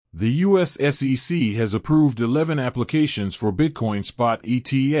The U.S. SEC has approved 11 applications for Bitcoin spot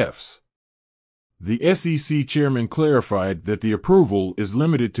ETFs. The SEC chairman clarified that the approval is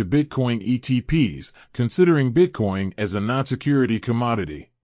limited to Bitcoin ETPs, considering Bitcoin as a non-security commodity.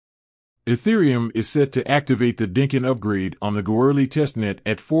 Ethereum is set to activate the Dinkin upgrade on the Goerli testnet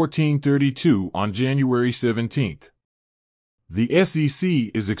at 1432 on January 17. The SEC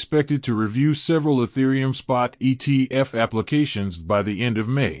is expected to review several Ethereum spot ETF applications by the end of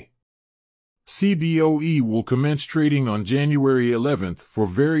May. CBOE will commence trading on January 11 for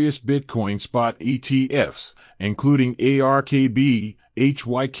various Bitcoin spot ETFs, including ARKB,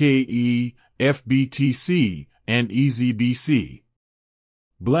 HYKE, FBTC, and EZBC.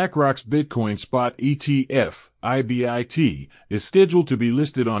 BlackRock's Bitcoin spot ETF, IBIT, is scheduled to be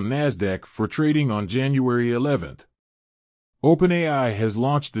listed on Nasdaq for trading on January 11. OpenAI has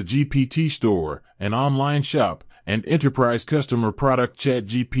launched the GPT Store, an online shop, and enterprise customer product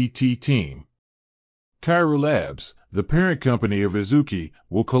ChatGPT team. Cairo Labs, the parent company of Izuki,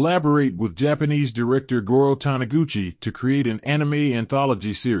 will collaborate with Japanese director Goro Taniguchi to create an anime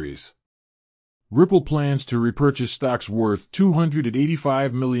anthology series. Ripple plans to repurchase stocks worth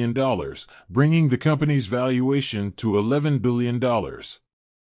 $285 million, bringing the company's valuation to $11 billion.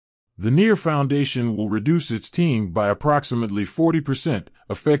 The Near Foundation will reduce its team by approximately 40%,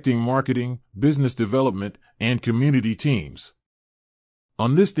 affecting marketing, business development, and community teams.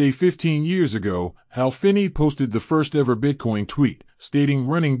 On this day 15 years ago, Hal Finney posted the first ever Bitcoin tweet, stating,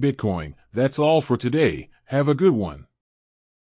 "Running Bitcoin, that's all for today, have a good one."